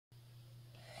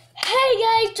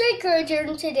Hi guys, Drake Courage here,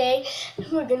 and today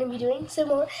we're going to be doing some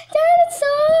more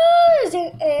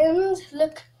dinosaurs. And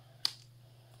look,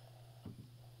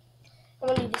 I'm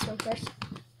going to do this one first.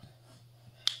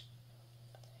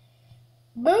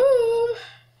 Boom!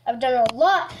 I've done a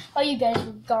lot while you guys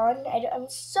were gone. I'm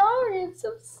sorry, I'm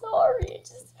so sorry.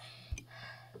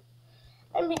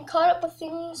 I'm being caught up with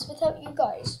things without you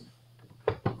guys.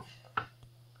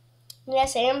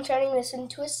 Yes, I am turning this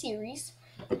into a series.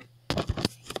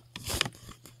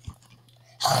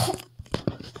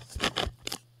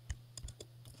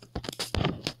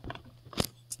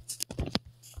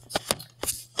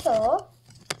 So,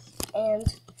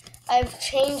 and I've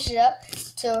changed it up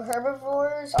to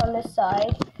herbivores on this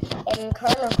side and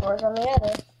carnivores on the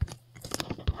other.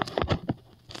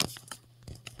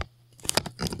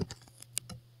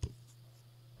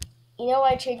 You know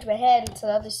I changed my head to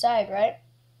the other side, right?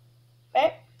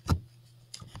 Right?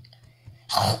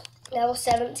 Level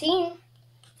 17.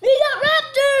 We got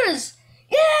raptors!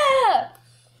 Yeah!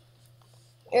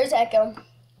 Here's Echo.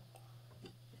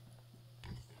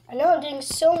 I know I'm doing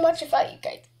so much without you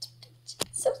guys.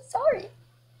 So sorry.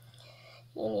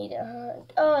 You need a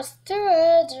hunt. Oh, so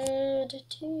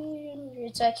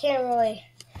I can't really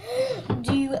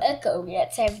do Echo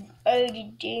yet. So I've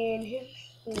already done him.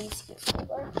 He needs to get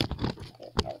forward.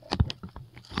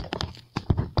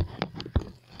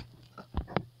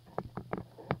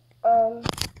 Oh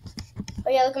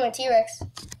yeah, look at my T-Rex.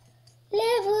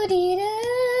 Leveled it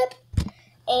up.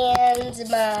 And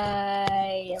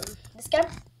my this guy.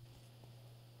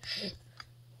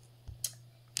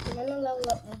 I'm gonna level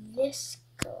up this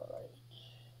guy.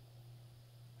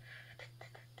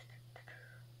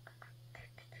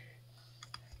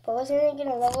 But wasn't I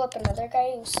gonna level up another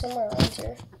guy who's somewhere around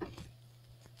here?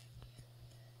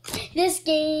 This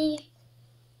guy.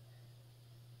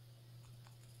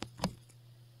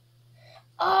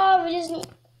 Oh, we just need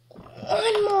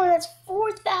one more. That's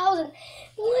 4,000.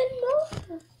 One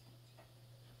more.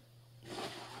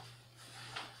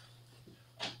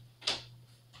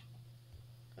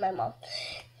 My mom.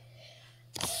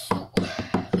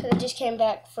 Because I just came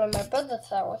back from my brother's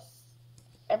house.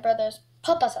 My brother's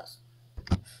papa's house.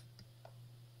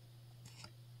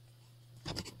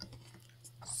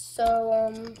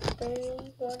 So,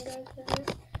 those run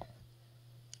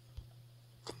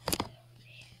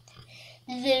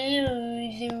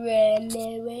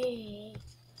away.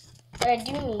 But I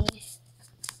do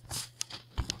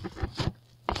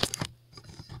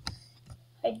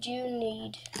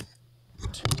need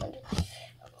 200.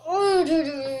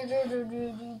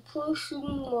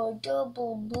 Pushing my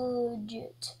double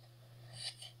budget.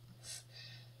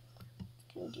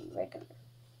 Gonna do regular.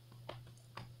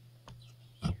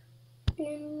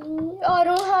 I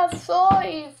don't have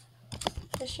 5.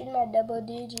 Pushing my double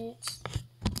digits.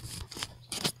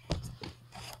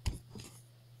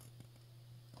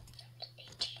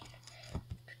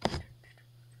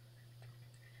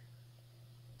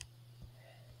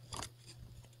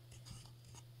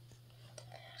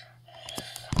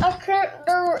 I can't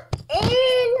do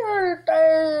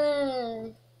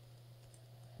anything.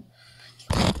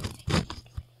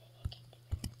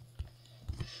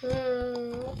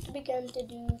 What to begin to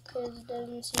do, because it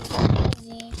doesn't seem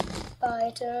easy by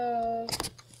turn.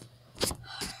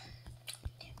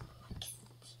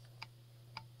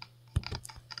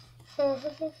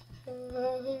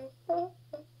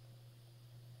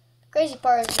 Crazy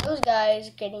part is those guys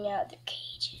are getting out of their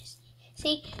cages.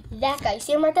 See, that guy,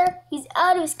 see him right there? He's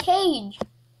out of his cage.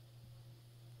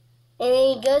 And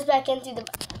then he goes back into the,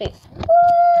 wait,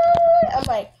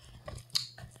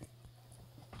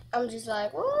 I'm just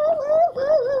like, woo, woo, woo, woo, woo,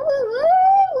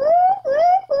 woo, woo,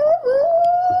 woo, woo.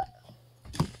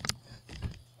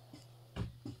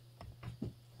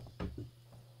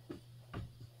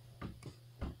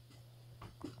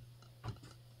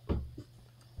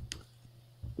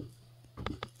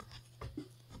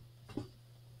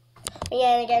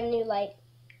 Yeah, and I got a new light.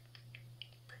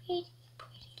 Pretty light.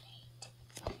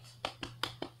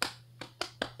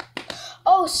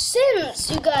 Oh, since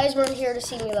you guys weren't here to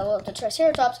see me level up the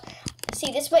Triceratops,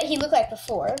 see, this is what he looked like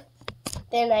before.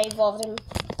 Then I evolved him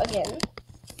again.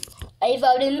 I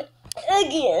evolved him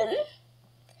again.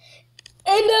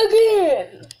 And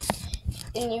again.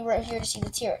 And you weren't here to see the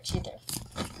T-Rex either.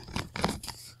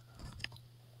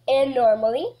 And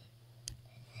normally,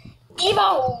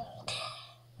 evolved.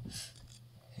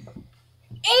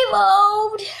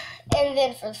 Evolved! And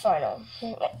then for the final,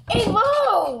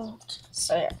 evolved!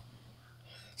 So yeah.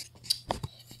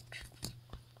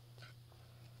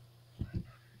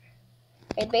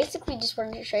 I basically just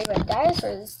wanted to show you my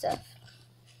dinosaurs and stuff.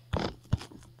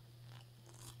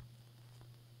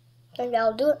 Maybe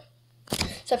I'll do it.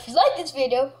 So if you like this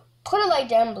video, put a like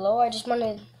down below. I just want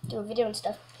to do a video and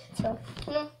stuff. So,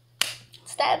 you know,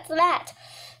 that's that.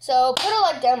 So put a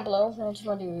like down below. I just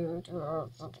want to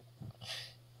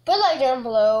put a like down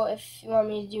below if you want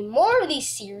me to do more of these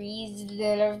series.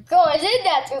 Then of course hit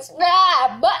that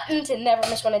subscribe button to never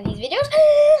miss one of these videos.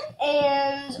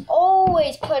 And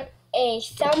always put a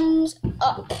thumbs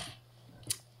up,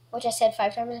 which I said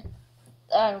 5 times.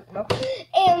 I don't know.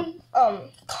 And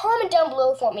comment down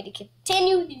below if you want me to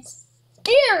continue these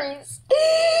series.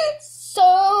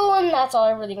 So that's all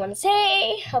I really want to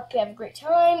say. Hope you have a great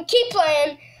time. Keep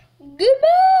playing.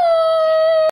 Goodbye.